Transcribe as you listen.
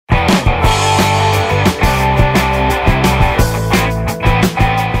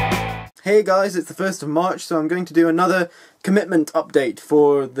Hey guys, it's the 1st of March, so I'm going to do another commitment update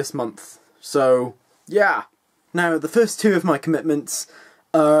for this month. So, yeah. Now, the first two of my commitments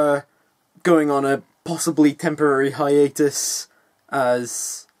are going on a possibly temporary hiatus,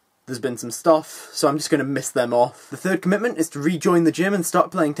 as there's been some stuff, so I'm just going to miss them off. The third commitment is to rejoin the gym and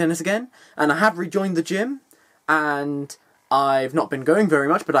start playing tennis again, and I have rejoined the gym, and I've not been going very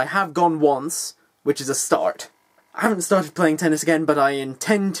much, but I have gone once, which is a start. I haven't started playing tennis again, but I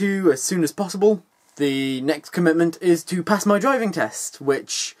intend to as soon as possible. The next commitment is to pass my driving test,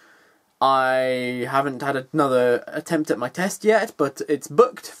 which I haven't had another attempt at my test yet, but it's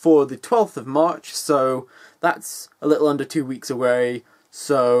booked for the 12th of March, so that's a little under 2 weeks away,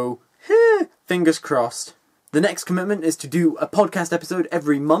 so fingers crossed. The next commitment is to do a podcast episode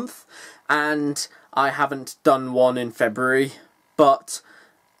every month, and I haven't done one in February, but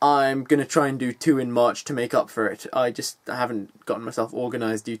I'm going to try and do 2 in March to make up for it. I haven't gotten myself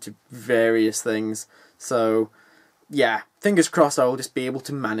organised due to various things. So, yeah, fingers crossed I will just be able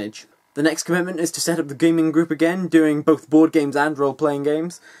to manage. The next commitment is to set up the gaming group again, doing both board games and role-playing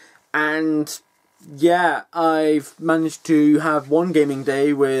games. And, yeah, I've managed to have one gaming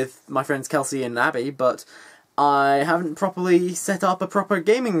day with my friends Kelsey and Abby, but I haven't properly set up a proper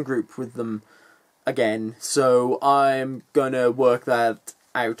gaming group with them again. So I'm going to work that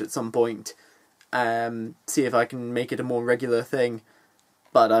out at some point, see if I can make it a more regular thing,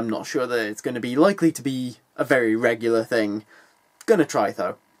 but I'm not sure that it's going to be likely to be a very regular thing. Gonna try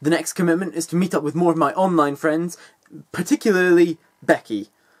though. The next commitment is to meet up with more of my online friends, particularly Becky,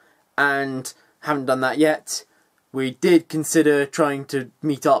 and haven't done that yet. We did consider trying to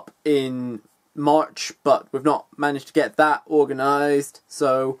meet up in March, but we've not managed to get that organised,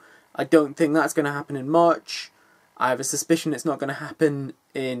 so I don't think that's going to happen in March. I have a suspicion it's not going to happen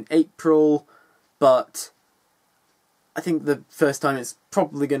in April, but I think the first time it's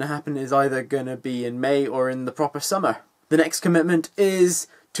probably going to happen is either going to be in May or in the proper summer. The next commitment is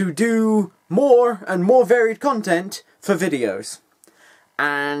to do more and more varied content for videos.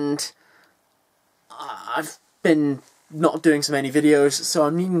 And I've been not doing so many videos, so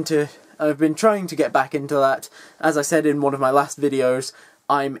I've been trying to get back into that. As I said in one of my last videos,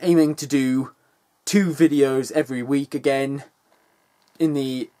 I'm aiming to do 2 videos every week again.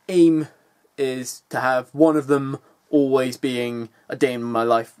 The aim is to have one of them always being a day in my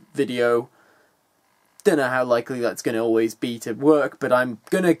life video. Don't know how likely that's going to always be to work, but I'm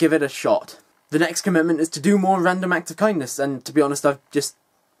going to give it a shot. The next commitment is to do more random acts of kindness, and to be honest, I've just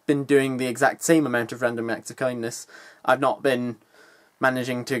been doing the exact same amount of random acts of kindness. I've not been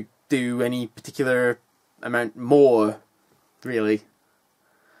managing to do any particular amount more, really.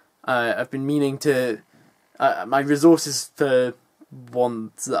 I've been meaning to... my resources for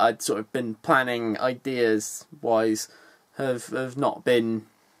ones that I'd sort of been planning ideas-wise have not been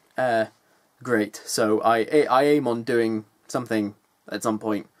great. So I aim on doing something at some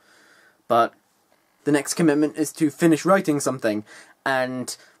point. But the next commitment is to finish writing something,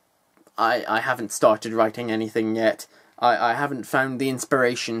 and I haven't started writing anything yet. I haven't found the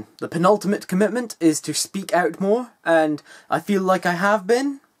inspiration. The penultimate commitment is to speak out more, and I feel like I have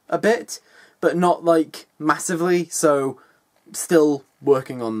been a bit, but not like massively, so still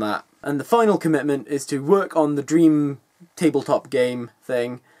working on that. And the final commitment is to work on the dream tabletop game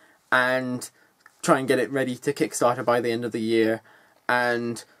thing and try and get it ready to Kickstarter by the end of the year.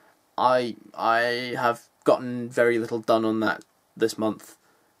 And I have gotten very little done on that this month.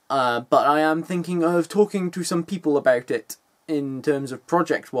 But I am thinking of talking to some people about it in terms of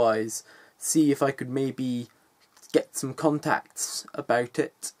project-wise, see if I could maybe get some contacts about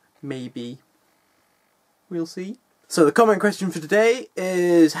it. Maybe. We'll see. So the comment question for today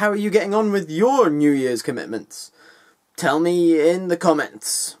is, how are you getting on with your New Year's commitments? Tell me in the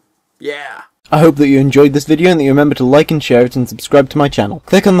comments. Yeah. I hope that you enjoyed this video and that you remember to like and share it and subscribe to my channel.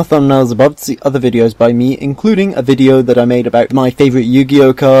 Click on the thumbnails above to see other videos by me, including a video that I made about my favourite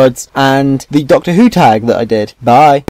Yu-Gi-Oh cards and the Doctor Who tag that I did. Bye!